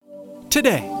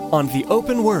Today on The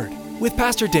Open Word with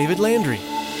Pastor David Landry.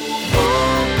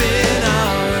 Open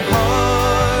our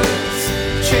hearts,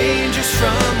 change us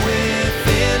from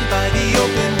within by the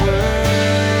open word.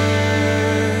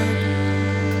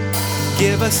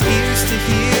 Give us ears to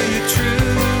hear your truth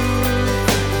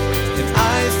and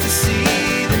eyes to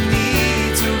see the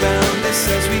needs around us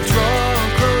as we draw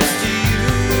close to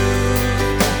you.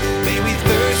 May we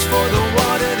thirst for the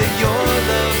water that your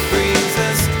love brings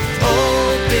us.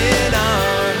 Open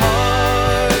our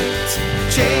hearts,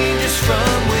 change us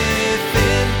from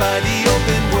within by the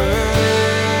open word.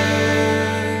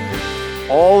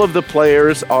 All of the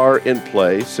players are in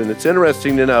place, and it's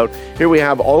interesting to note, here we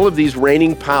have all of these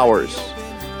reigning powers.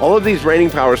 All of these reigning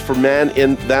powers for man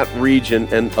in that region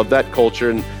and of that culture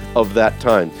and of that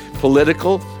time.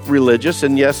 Political, religious,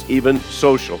 and yes, even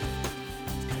social.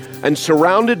 And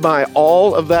surrounded by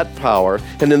all of that power,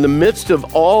 and in the midst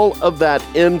of all of that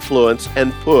influence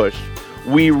and push,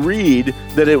 we read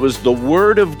that it was the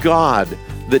Word of God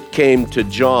that came to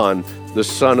John, the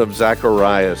son of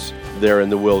Zacharias, there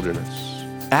in the wilderness.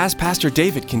 As Pastor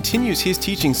David continues his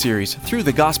teaching series through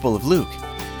the Gospel of Luke,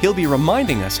 he'll be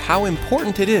reminding us how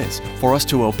important it is for us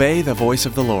to obey the voice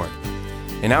of the Lord.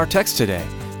 In our text today,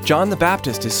 John the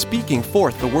Baptist is speaking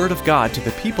forth the Word of God to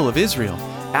the people of Israel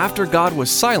after God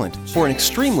was silent for an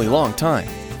extremely long time.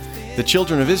 The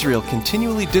children of Israel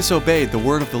continually disobeyed the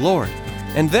Word of the Lord,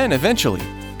 and then eventually,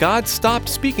 God stopped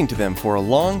speaking to them for a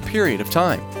long period of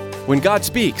time. When God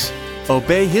speaks,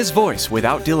 obey His voice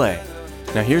without delay.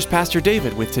 Now here's Pastor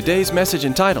David with today's message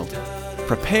entitled,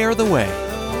 Prepare the Way.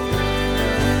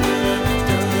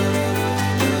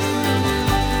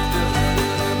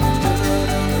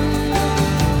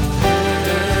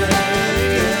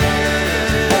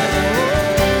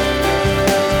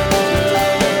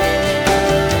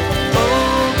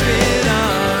 Open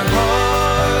our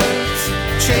hearts,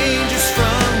 change us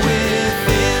from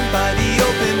within by the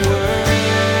open word.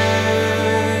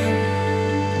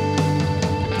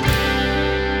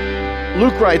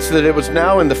 Luke writes that it was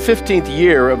now in the 15th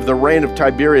year of the reign of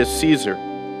Tiberius Caesar,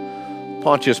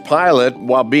 Pontius Pilate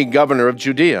while being governor of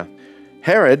Judea,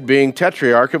 Herod being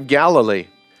tetrarch of Galilee,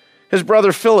 his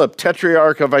brother Philip,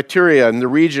 tetrarch of Iturea in the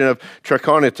region of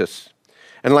Trachonitis,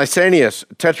 and Lysanias,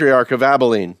 tetrarch of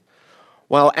Abilene,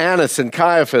 while Annas and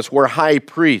Caiaphas were high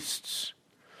priests.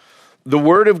 The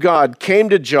word of God came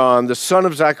to John, the son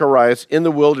of Zacharias, in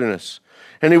the wilderness,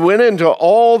 and he went into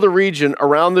all the region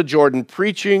around the Jordan,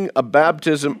 preaching a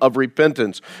baptism of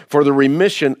repentance for the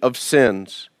remission of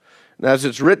sins. And as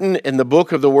it's written in the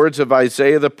book of the words of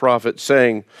Isaiah the prophet,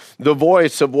 saying, the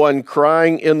voice of one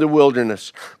crying in the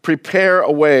wilderness, prepare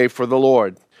a way for the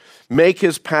Lord. Make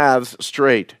his paths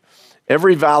straight.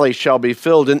 Every valley shall be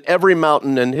filled, and every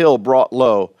mountain and hill brought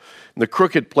low. And the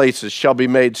crooked places shall be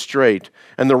made straight,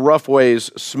 and the rough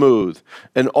ways smooth,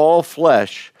 and all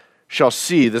flesh shall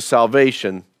see the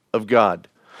salvation of God.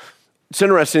 It's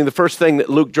interesting, the first thing that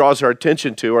Luke draws our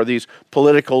attention to are these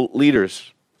political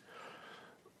leaders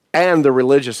and the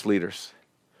religious leaders.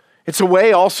 It's a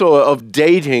way also of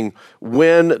dating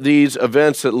when these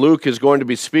events that Luke is going to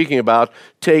be speaking about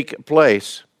take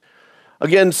place.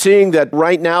 Again, seeing that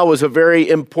right now is a very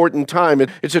important time.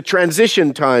 It's a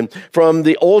transition time from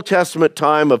the Old Testament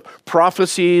time of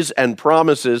prophecies and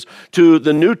promises to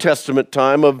the New Testament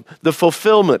time of the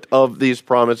fulfillment of these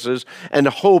promises and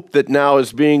hope that now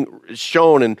is being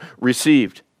shown and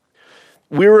received.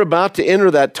 We're about to enter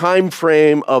that time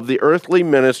frame of the earthly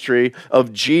ministry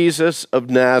of Jesus of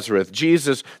Nazareth,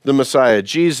 Jesus the Messiah,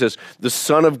 Jesus the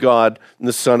Son of God and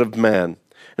the Son of Man.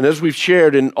 And as we've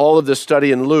shared in all of this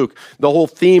study in Luke, the whole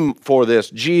theme for this,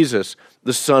 Jesus,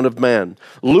 the Son of Man.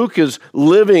 Luke is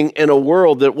living in a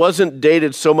world that wasn't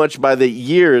dated so much by the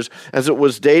years as it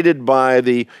was dated by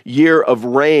the year of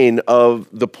reign of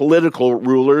the political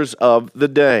rulers of the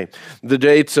day. The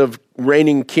dates of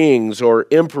reigning kings or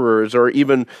emperors or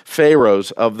even pharaohs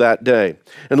of that day.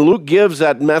 And Luke gives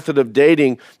that method of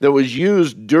dating that was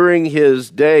used during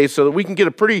his day so that we can get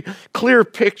a pretty clear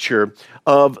picture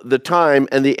of the time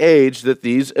and the age that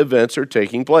these events are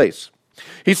taking place.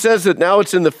 He says that now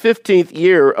it's in the 15th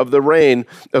year of the reign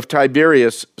of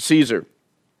Tiberius Caesar.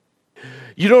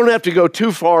 You don't have to go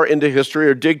too far into history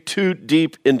or dig too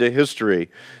deep into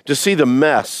history to see the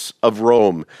mess of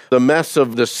Rome, the mess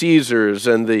of the Caesars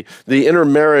and the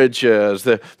intermarriages,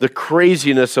 the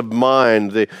craziness of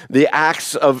mind, the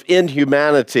acts of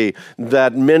inhumanity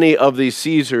that many of these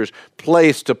Caesars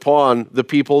placed upon the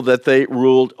people that they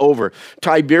ruled over.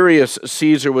 Tiberius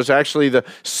Caesar was actually the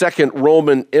second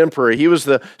Roman emperor. He was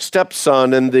the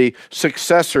stepson and the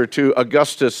successor to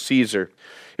Augustus Caesar.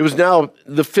 It was now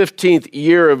the 15th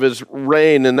year of his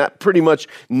reign, and that pretty much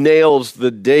nails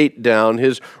the date down.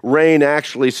 His reign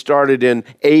actually started in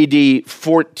AD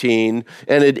 14,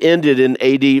 and it ended in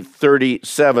AD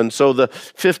 37. So the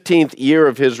 15th year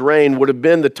of his reign would have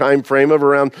been the time frame of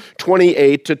around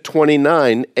 28 to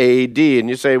 29 AD. And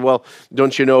you say, well,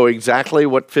 don't you know exactly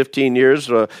what 15 years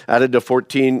added to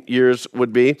 14 years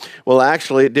would be? Well,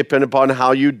 actually, it depended upon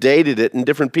how you dated it, and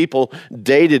different people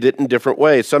dated it in different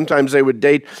ways. Sometimes they would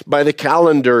date by the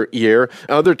calendar year.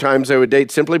 Other times they would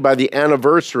date simply by the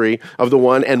anniversary of the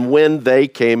one and when they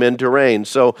came into reign.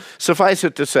 So suffice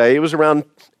it to say, it was around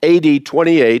AD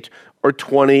 28 or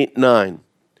 29.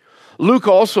 Luke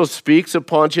also speaks of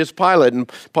Pontius Pilate.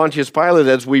 And Pontius Pilate,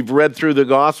 as we've read through the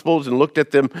Gospels and looked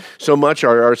at them so much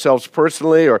ourselves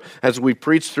personally, or as we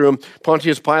preached through them,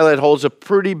 Pontius Pilate holds a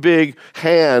pretty big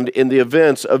hand in the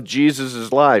events of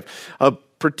Jesus' life,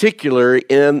 particularly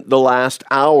in the last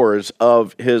hours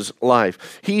of his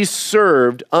life. He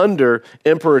served under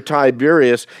Emperor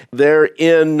Tiberius there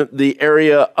in the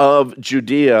area of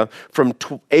Judea from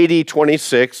AD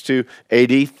 26 to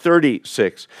AD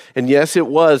 36. And yes, it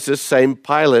was this same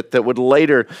Pilate that would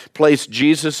later place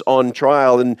Jesus on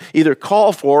trial and either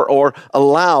call for or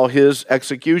allow his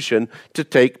execution to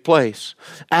take place.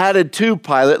 Added to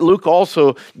Pilate, Luke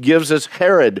also gives us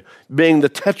Herod being the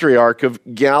Tetrarch of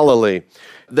Galilee.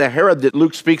 The Herod that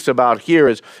Luke speaks about here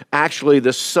is actually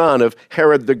the son of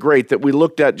Herod the Great that we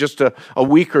looked at just a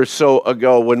week or so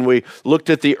ago when we looked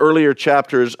at the earlier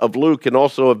chapters of Luke and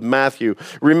also of Matthew.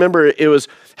 Remember, it was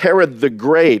Herod the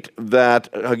Great that,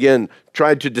 again,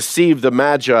 tried to deceive the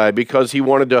Magi because he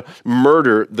wanted to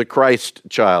murder the Christ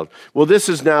child. Well, this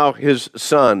is now his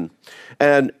son.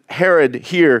 And Herod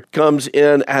here comes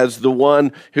in as the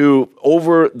one who,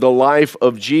 over the life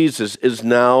of Jesus, is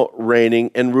now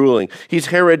reigning and ruling. He's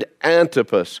Herod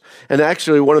Antipas. And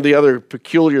actually, one of the other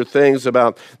peculiar things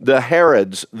about the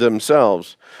Herods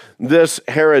themselves, this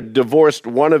Herod divorced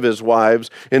one of his wives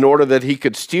in order that he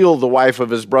could steal the wife of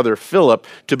his brother Philip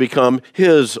to become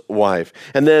his wife.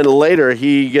 And then later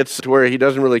he gets to where he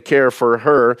doesn't really care for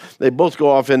her. They both go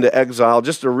off into exile.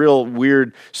 Just a real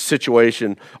weird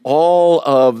situation. All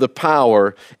of the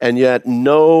power and yet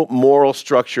no moral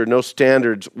structure, no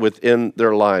standards within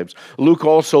their lives. Luke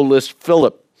also lists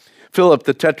Philip,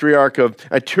 the Tetrarch of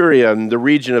Iturea in the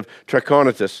region of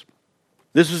Trachonitis.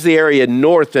 This was the area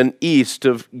north and east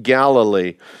of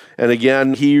Galilee. And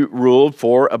again, he ruled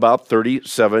for about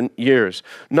 37 years.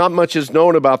 Not much is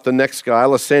known about the next guy,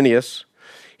 Lysanias.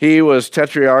 He was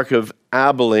Tetrarch of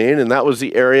Abilene, and that was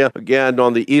the area, again,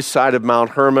 on the east side of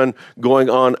Mount Hermon, going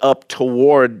on up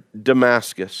toward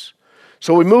Damascus.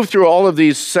 So we move through all of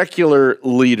these secular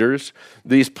leaders,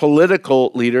 these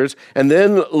political leaders, and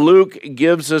then Luke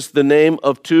gives us the name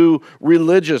of two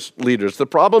religious leaders. The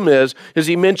problem is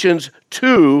he mentions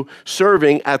two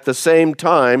serving at the same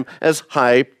time as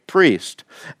high priest,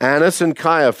 Annas and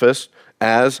Caiaphas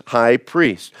as high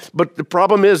priest. But the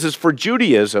problem is for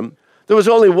Judaism, there was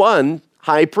only one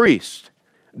high priest.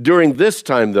 During this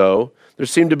time, though, there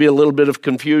seemed to be a little bit of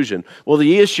confusion. Well,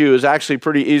 the issue is actually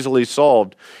pretty easily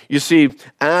solved. You see,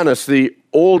 Annas, the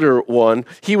older one,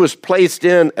 he was placed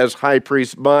in as high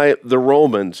priest by the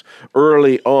Romans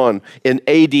early on. In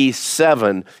AD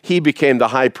 7, he became the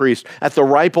high priest at the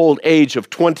ripe old age of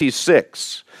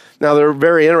 26. Now, the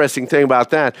very interesting thing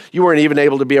about that, you weren't even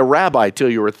able to be a rabbi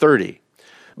till you were 30.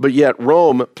 But yet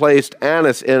Rome placed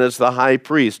Annas in as the high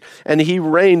priest, and he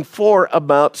reigned for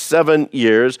about 7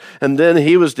 years, and then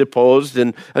he was deposed,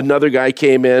 and another guy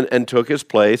came in and took his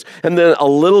place. And then a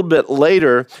little bit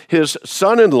later, his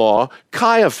son-in-law,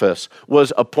 Caiaphas,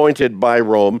 was appointed by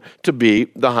Rome to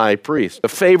be the high priest. The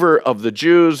favor of the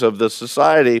Jews, of the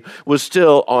society, was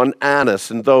still on Annas,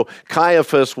 and though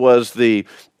Caiaphas was the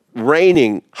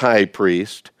reigning high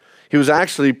priest, he was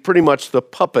actually pretty much the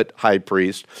puppet high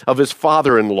priest of his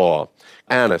father-in-law,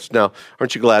 Annas. Now,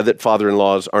 aren't you glad that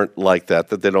father-in-laws aren't like that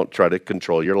they don't try to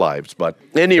control your lives? But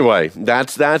anyway,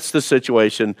 that's the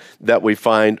situation that we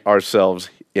find ourselves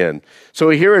in. So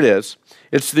here it is.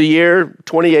 It's the year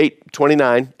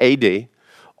 2829 AD.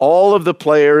 All of the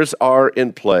players are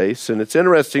in place, and it's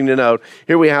interesting to note,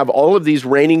 here we have all of these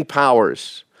reigning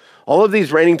powers. All of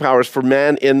these reigning powers for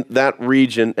man in that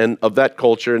region and of that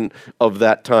culture and of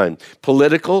that time.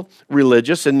 Political,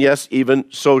 religious, and yes, even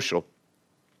social.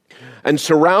 And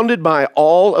surrounded by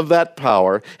all of that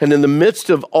power, and in the midst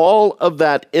of all of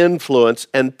that influence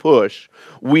and push,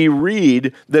 we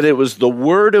read that it was the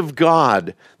word of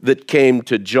God that came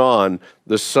to John,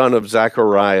 the son of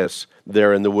Zacharias,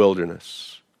 there in the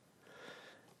wilderness.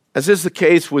 As is the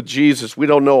case with Jesus, we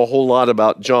don't know a whole lot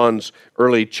about John's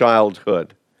early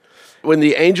childhood. When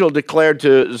the angel declared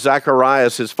to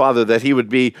Zacharias, his father, that he would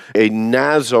be a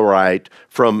Nazarite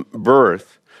from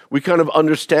birth, we kind of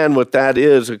understand what that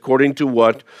is according to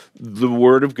what the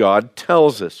Word of God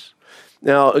tells us.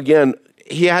 Now, again,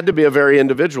 he had to be a very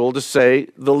individual, to say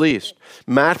the least.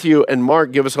 Matthew and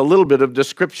Mark give us a little bit of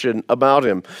description about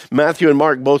him. Matthew and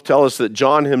Mark both tell us that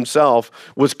John himself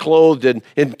was clothed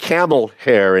in camel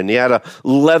hair, and he had a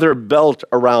leather belt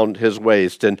around his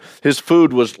waist, and his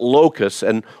food was locusts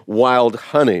and wild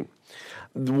honey.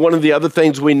 One of the other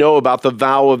things we know about the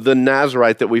vow of the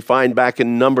Nazarite that we find back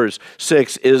in Numbers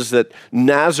 6 is that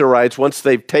Nazarites, once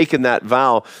they've taken that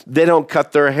vow, they don't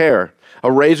cut their hair.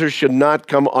 A razor should not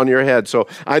come on your head. So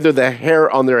either the hair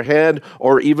on their head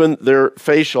or even their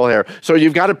facial hair. So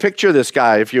you've got to picture this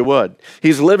guy, if you would.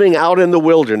 He's living out in the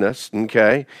wilderness,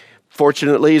 okay?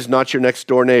 Fortunately, he's not your next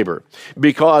door neighbor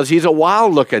because he's a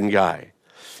wild-looking guy.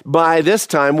 By this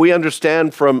time, we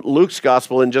understand from Luke's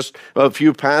gospel in just a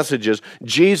few passages,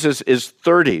 Jesus is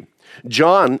 30.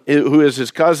 John, who is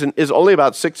his cousin, is only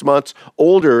about 6 months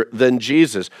older than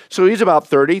Jesus. So he's about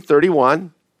 30,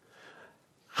 31.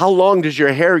 How long does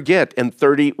your hair get in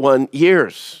 31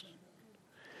 years?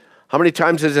 How many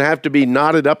times does it have to be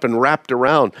knotted up and wrapped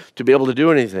around to be able to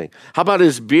do anything? How about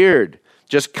his beard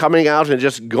just coming out and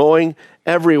just going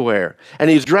everywhere? And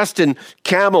he's dressed in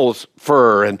camel's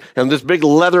fur and this big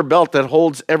leather belt that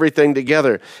holds everything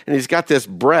together. And he's got this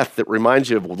breath that reminds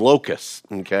you of locusts,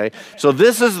 okay? So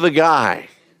this is the guy.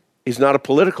 He's not a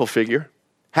political figure,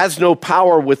 has no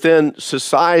power within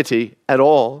society at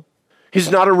all. He's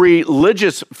not a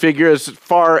religious figure as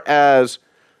far as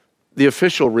the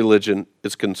official religion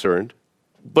is concerned.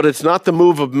 But it's not the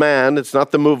move of man, it's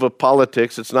not the move of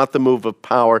politics, it's not the move of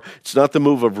power, it's not the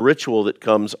move of ritual that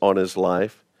comes on his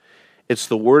life. It's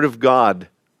the Word of God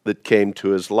that came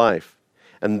to his life.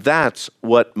 And that's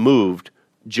what moved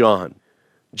John.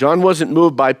 John wasn't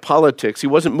moved by politics. He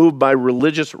wasn't moved by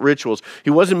religious rituals. He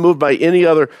wasn't moved by any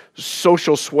other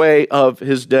social sway of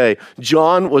his day.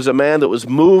 John was a man that was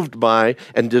moved by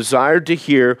and desired to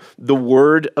hear the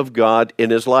Word of God in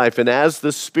his life. And as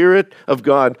the Spirit of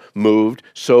God moved,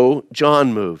 so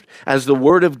John moved. As the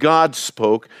Word of God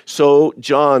spoke, so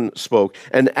John spoke.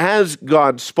 And as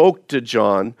God spoke to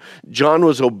John, John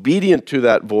was obedient to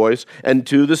that voice and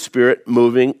to the Spirit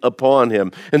moving upon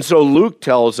him. And so Luke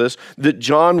tells us that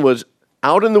John was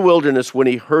out in the wilderness when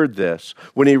he heard this,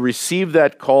 when he received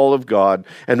that call of God.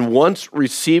 And once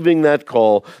receiving that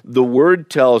call, the Word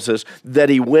tells us that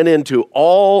he went into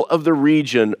all of the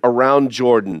region around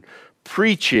Jordan,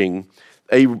 preaching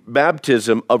a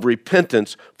baptism of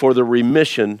repentance for the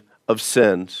remission of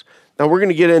sins. Now, we're going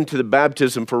to get into the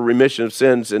baptism for remission of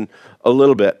sins in a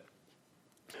little bit.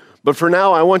 But for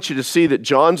now, I want you to see that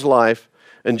John's life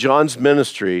and John's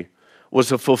ministry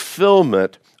was a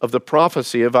fulfillment of the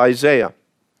prophecy of Isaiah.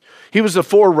 He was the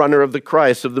forerunner of the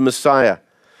Christ, of the Messiah.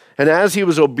 And as he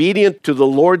was obedient to the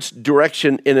Lord's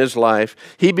direction in his life,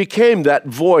 he became that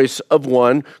voice of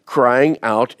one crying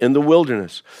out in the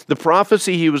wilderness. The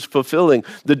prophecy he was fulfilling,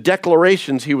 the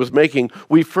declarations he was making,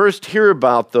 we first hear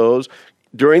about those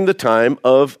during the time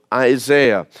of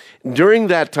Isaiah. During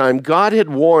that time, God had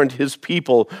warned his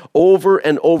people over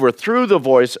and over through the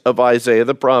voice of Isaiah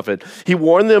the prophet. He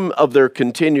warned them of their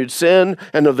continued sin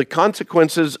and of the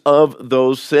consequences of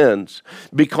those sins.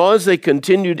 Because they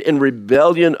continued in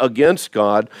rebellion against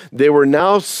God, they were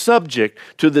now subject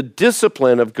to the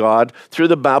discipline of God through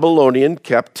the Babylonian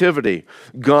captivity.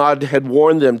 God had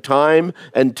warned them time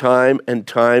and time and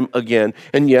time again,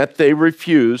 and yet they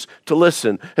refused to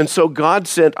listen. And so God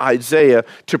sent Isaiah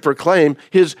to proclaim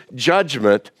his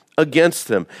judgment against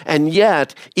them. And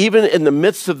yet, even in the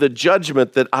midst of the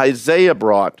judgment that Isaiah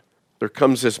brought, there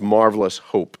comes this marvelous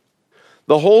hope.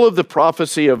 The whole of the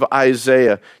prophecy of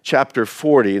Isaiah chapter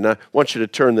 40, and I want you to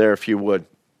turn there if you would.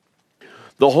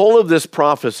 The whole of this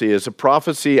prophecy is a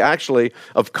prophecy actually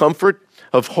of comfort,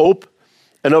 of hope,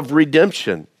 and of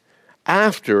redemption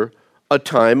after a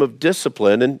time of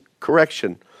discipline and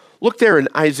correction. Look there in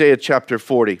Isaiah chapter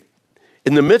 40.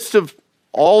 In the midst of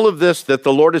all of this that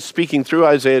the Lord is speaking through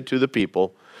Isaiah to the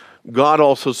people, God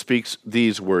also speaks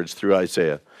these words through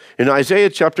Isaiah. In Isaiah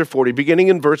chapter 40, beginning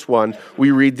in verse 1, we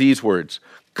read these words.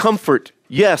 Comfort,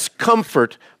 yes,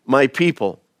 comfort my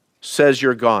people, says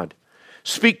your God.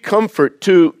 Speak comfort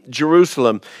to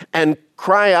Jerusalem and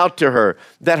cry out to her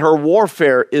that her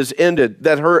warfare is ended,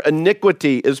 that her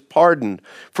iniquity is pardoned,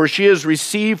 for she has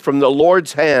received from the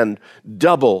Lord's hand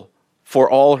double for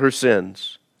all her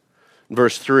sins.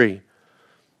 Verse 3,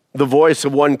 The voice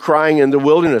of one crying in the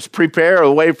wilderness, prepare a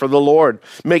way for the Lord.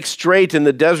 Make straight in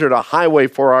the desert a highway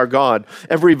for our God.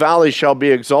 Every valley shall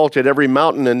be exalted, every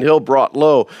mountain and hill brought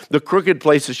low. The crooked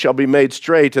places shall be made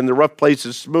straight, and the rough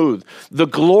places smooth. The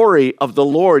glory of the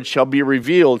Lord shall be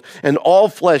revealed, and all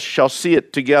flesh shall see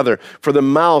it together, for the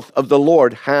mouth of the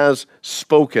Lord has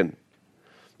spoken.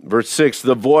 Verse 6,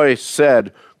 the voice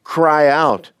said, cry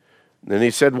out. And then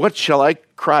he said, what shall I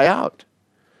cry out?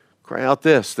 Cry out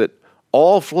this, that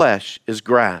all flesh is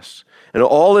grass, and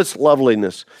all its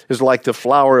loveliness is like the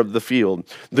flower of the field.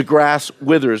 The grass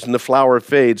withers and the flower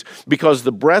fades, because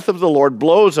the breath of the Lord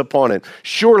blows upon it.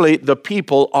 Surely the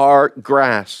people are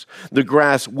grass. The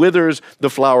grass withers, the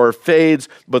flower fades,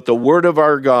 but the word of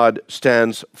our God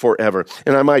stands forever.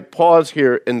 And I might pause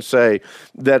here and say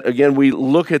that, again, we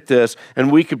look at this,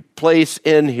 and we could place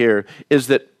in here is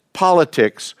that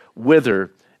politics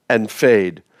wither and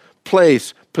fade.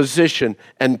 Place, position,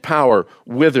 and power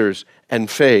withers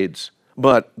and fades,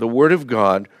 but the word of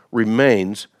God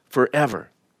remains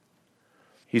forever.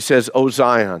 He says, O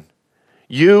Zion,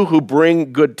 you who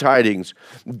bring good tidings,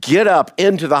 get up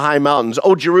into the high mountains.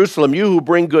 O Jerusalem, you who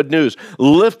bring good news,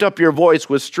 lift up your voice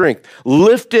with strength.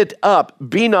 Lift it up,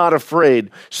 be not afraid.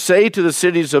 Say to the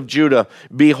cities of Judah,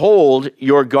 behold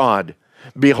your God.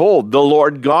 Behold, the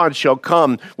Lord God shall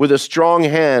come with a strong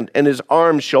hand, and his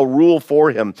arm shall rule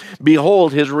for him.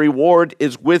 Behold, his reward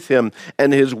is with him,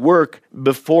 and his work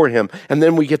before him. And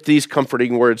then we get these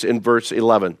comforting words in verse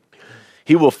 11.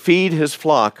 He will feed his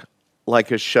flock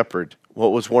like a shepherd.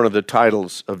 What was one of the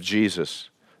titles of Jesus?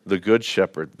 The good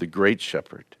shepherd, the great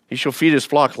shepherd. He shall feed his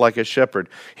flock like a shepherd.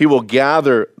 He will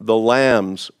gather the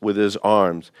lambs with his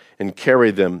arms and carry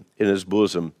them in his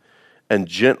bosom, and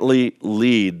gently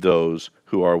lead those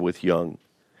who are with young.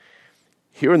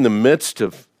 Here in the midst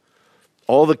of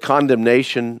all the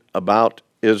condemnation about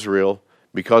Israel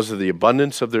because of the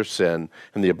abundance of their sin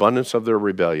and the abundance of their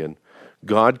rebellion,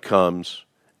 God comes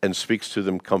and speaks to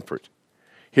them comfort.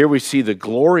 Here we see the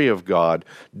glory of God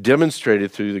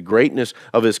demonstrated through the greatness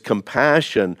of his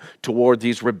compassion toward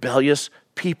these rebellious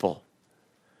people.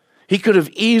 He could have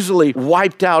easily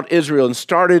wiped out Israel and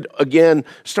started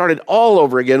all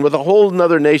over again with a whole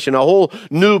nother nation, a whole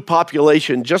new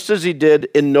population, just as he did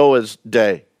in Noah's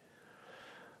day.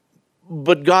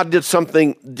 But God did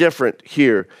something different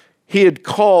here. He had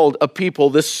called a people,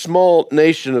 this small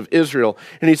nation of Israel,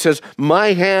 and he says, my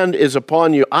hand is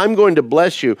upon you. I'm going to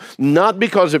bless you, not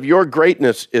because of your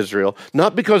greatness, Israel,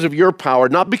 not because of your power,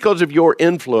 not because of your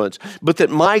influence, but that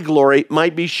my glory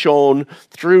might be shown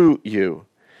through you.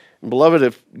 Beloved,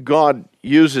 if God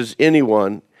uses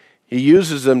anyone, he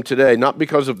uses them today, not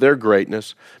because of their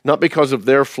greatness, not because of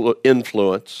their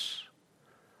influence,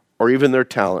 or even their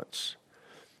talents.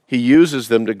 He uses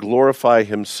them to glorify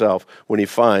himself when he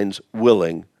finds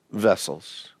willing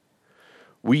vessels.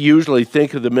 We usually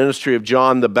think of the ministry of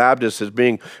John the Baptist as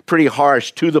being pretty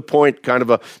harsh, to the point kind of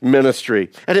a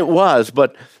ministry. And it was,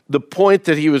 but the point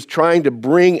that he was trying to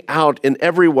bring out in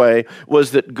every way was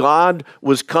that God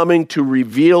was coming to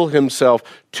reveal himself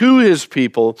to his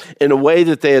people in a way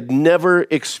that they had never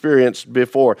experienced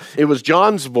before. It was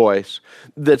John's voice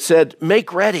that said,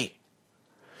 make ready,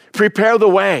 prepare the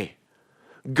way.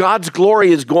 God's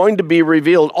glory is going to be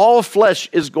revealed. All flesh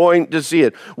is going to see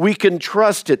it. We can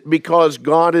trust it because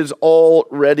God has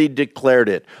already declared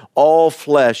it. All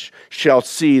flesh shall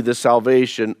see the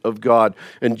salvation of God.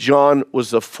 And John was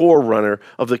the forerunner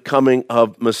of the coming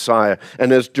of Messiah.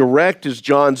 And as direct as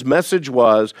John's message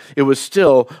was, it was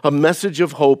still a message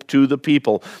of hope to the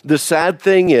people. The sad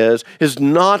thing is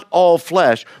not all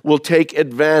flesh will take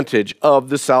advantage of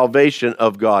the salvation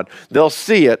of God. They'll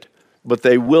see it, but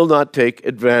they will not take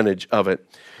advantage of it.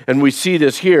 And we see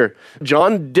this here.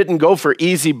 John didn't go for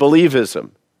easy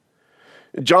believism.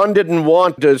 John didn't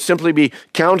want to simply be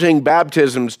counting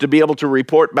baptisms to be able to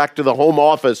report back to the home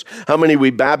office how many we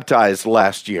baptized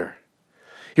last year.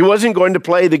 He wasn't going to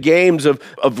play the games of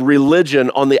religion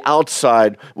on the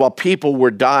outside while people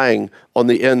were dying on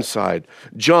the inside.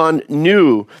 John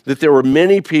knew that there were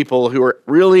many people who were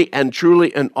really and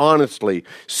truly and honestly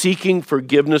seeking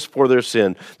forgiveness for their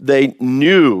sin. They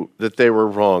knew that they were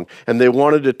wrong, and they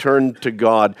wanted to turn to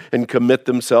God and commit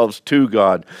themselves to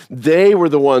God. They were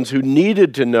the ones who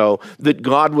needed to know that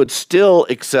God would still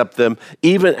accept them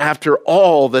even after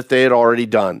all that they had already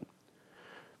done.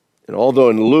 And although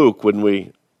in Luke, when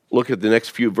we look at the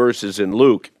next few verses in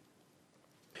Luke,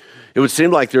 it would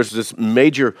seem like there's this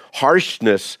major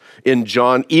harshness in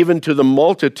John, even to the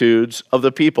multitudes of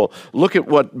the people. Look at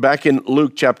what, back in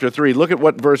Luke chapter 3, look at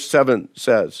what verse 7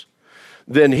 says.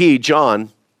 Then he,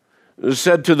 John,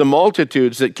 said to the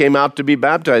multitudes that came out to be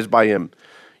baptized by him,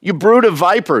 you brood of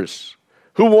vipers,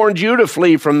 who warned you to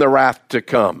flee from the wrath to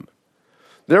come.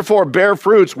 Therefore, bear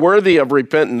fruits worthy of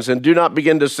repentance, and do not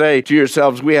begin to say to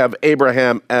yourselves, we have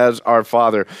Abraham as our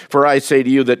father. For I say to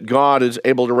you that God is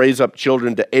able to raise up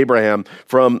children to Abraham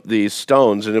from these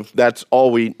stones. And if that's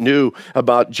all we knew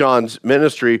about John's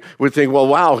ministry, we'd think, well,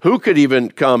 wow, who could even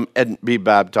come and be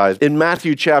baptized? In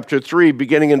Matthew chapter 3,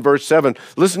 beginning in verse 7,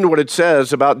 listen to what it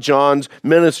says about John's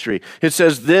ministry. It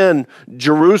says, then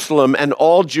Jerusalem and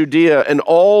all Judea and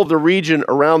all the region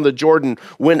around the Jordan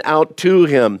went out to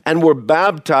him and were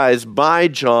baptized by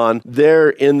John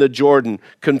there in the Jordan,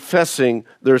 confessing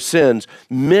their sins.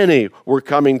 Many were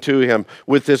coming to him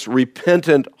with this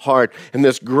repentant heart and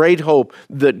this great hope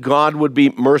that God would be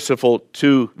merciful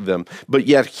to them. But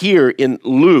yet here in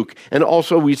Luke, and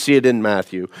also we see it in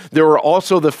Matthew, there were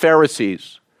also the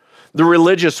Pharisees, the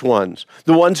religious ones,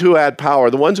 the ones who had power,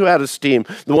 the ones who had esteem,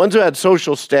 the ones who had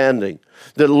social standing,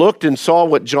 that looked and saw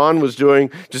what John was doing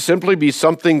to simply be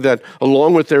something that,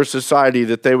 along with their society,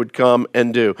 that they would come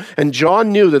and do. And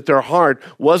John knew that their heart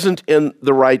wasn't in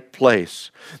the right place.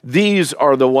 These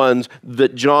are the ones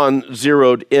that John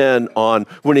zeroed in on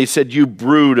when he said, you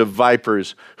brood of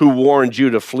vipers who warned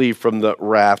you to flee from the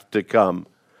wrath to come.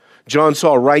 John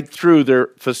saw right through their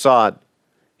facade.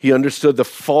 He understood the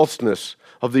falseness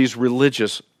of these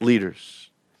religious leaders.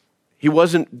 He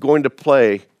wasn't going to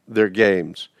play their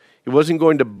games. He wasn't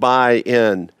going to buy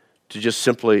in to just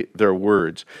simply their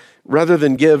words. Rather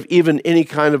than give even any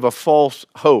kind of a false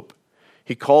hope,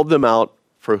 he called them out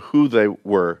for who they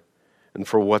were and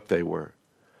for what they were.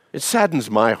 It saddens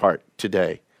my heart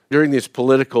today during these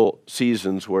political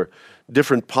seasons where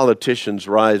different politicians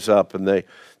rise up and they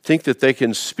think that they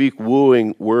can speak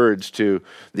wooing words to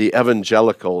the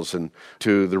evangelicals and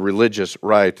to the religious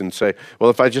right and say,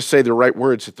 well, if I just say the right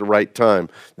words at the right time,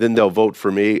 then they'll vote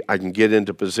for me. I can get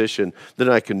into position. Then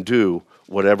I can do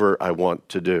whatever I want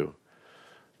to do.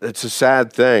 It's a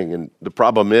sad thing. And the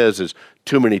problem is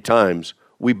too many times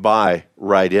we buy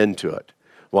right into it.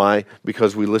 Why?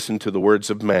 Because we listen to the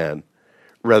words of man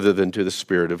rather than to the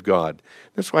Spirit of God.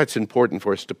 That's why it's important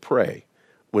for us to pray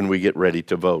when we get ready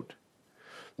to vote.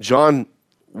 John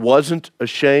wasn't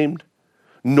ashamed,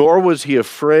 nor was he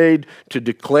afraid to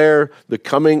declare the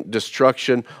coming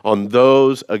destruction on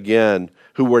those, again,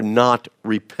 who were not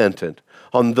repentant,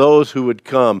 on those who would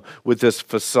come with this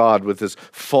facade, with this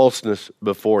falseness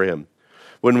before him.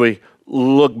 When we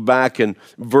look back in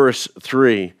verse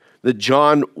 3, that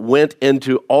John went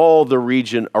into all the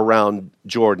region around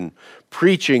Jordan,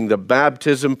 preaching the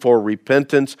baptism for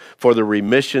repentance, for the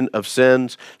remission of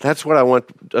sins. That's what I want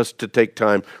us to take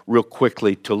time real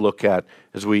quickly to look at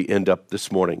as we end up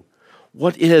this morning.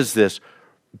 What is this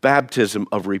baptism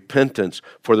of repentance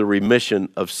for the remission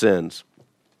of sins?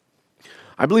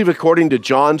 I believe according to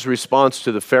John's response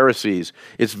to the Pharisees,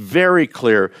 it's very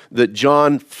clear that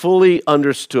John fully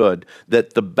understood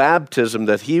that the baptism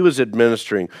that he was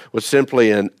administering was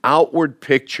simply an outward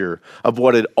picture of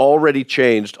what had already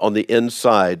changed on the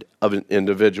inside of an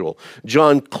individual.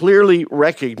 John clearly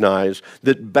recognized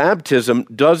that baptism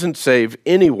doesn't save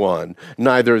anyone,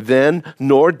 neither then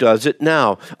nor does it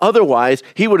now. Otherwise,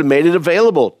 he would have made it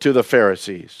available to the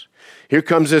Pharisees. Here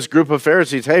comes this group of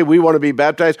Pharisees. Hey, we want to be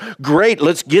baptized. Great,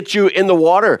 let's get you in the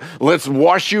water. Let's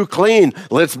wash you clean.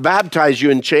 Let's baptize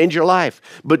you and change your life.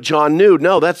 But John knew,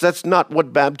 no, that's not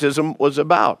what baptism was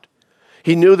about.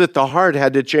 He knew that the heart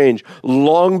had to change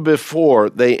long before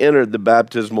they entered the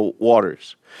baptismal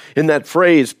waters. In that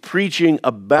phrase, preaching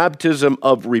a baptism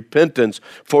of repentance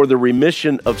for the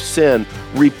remission of sin,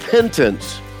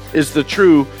 repentance is the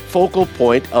true focal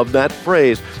point of that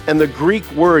phrase. And the Greek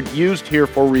word used here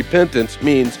for repentance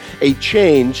means a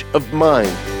change of mind.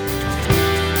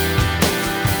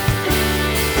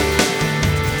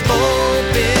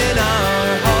 Open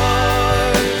our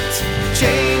hearts,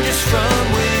 change us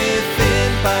from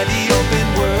within by the open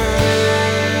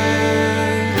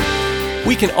word.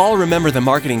 We can all remember the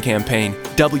marketing campaign,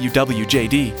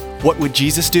 WWJD. What would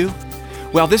Jesus do?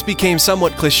 While this became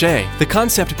somewhat cliche, the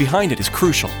concept behind it is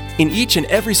crucial. In each and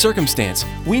every circumstance,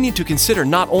 we need to consider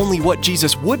not only what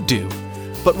Jesus would do,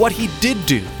 but what he did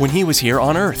do when he was here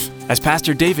on earth. As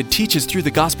Pastor David teaches through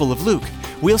the Gospel of Luke,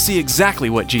 we'll see exactly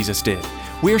what Jesus did.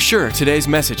 We're sure today's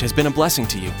message has been a blessing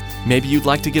to you. Maybe you'd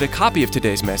like to get a copy of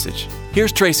today's message.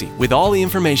 Here's Tracy with all the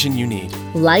information you need.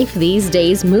 Life these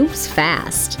days moves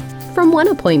fast. From one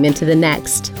appointment to the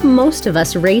next, most of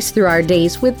us race through our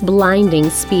days with blinding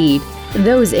speed.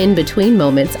 Those in-between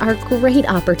moments are great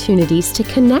opportunities to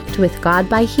connect with God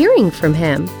by hearing from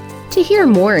Him. To hear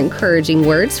more encouraging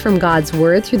words from God's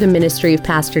Word through the ministry of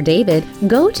Pastor David,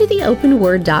 go to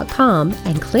theopenword.com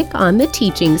and click on the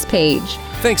Teachings page.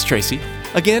 Thanks, Tracy.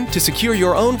 Again, to secure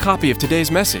your own copy of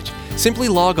today's message, simply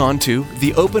log on to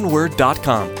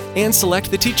theopenword.com and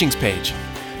select the Teachings page.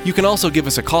 You can also give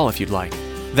us a call if you'd like.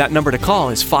 That number to call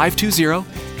is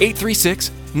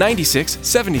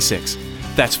 520-836-9676.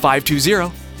 That's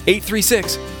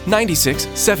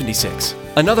 520-836-9676.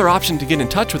 Another option to get in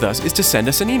touch with us is to send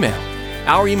us an email.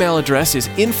 Our email address is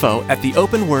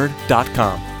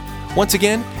info@theopenword.com. Once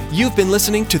again, you've been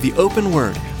listening to The Open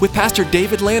Word with Pastor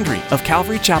David Landry of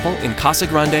Calvary Chapel in Casa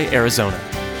Grande, Arizona.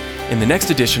 In the next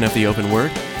edition of The Open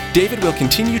Word, David will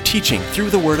continue teaching through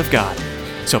the Word of God.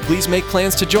 So please make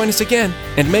plans to join us again,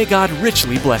 and may God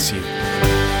richly bless you.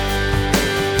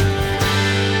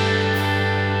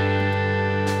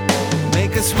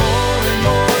 Make us more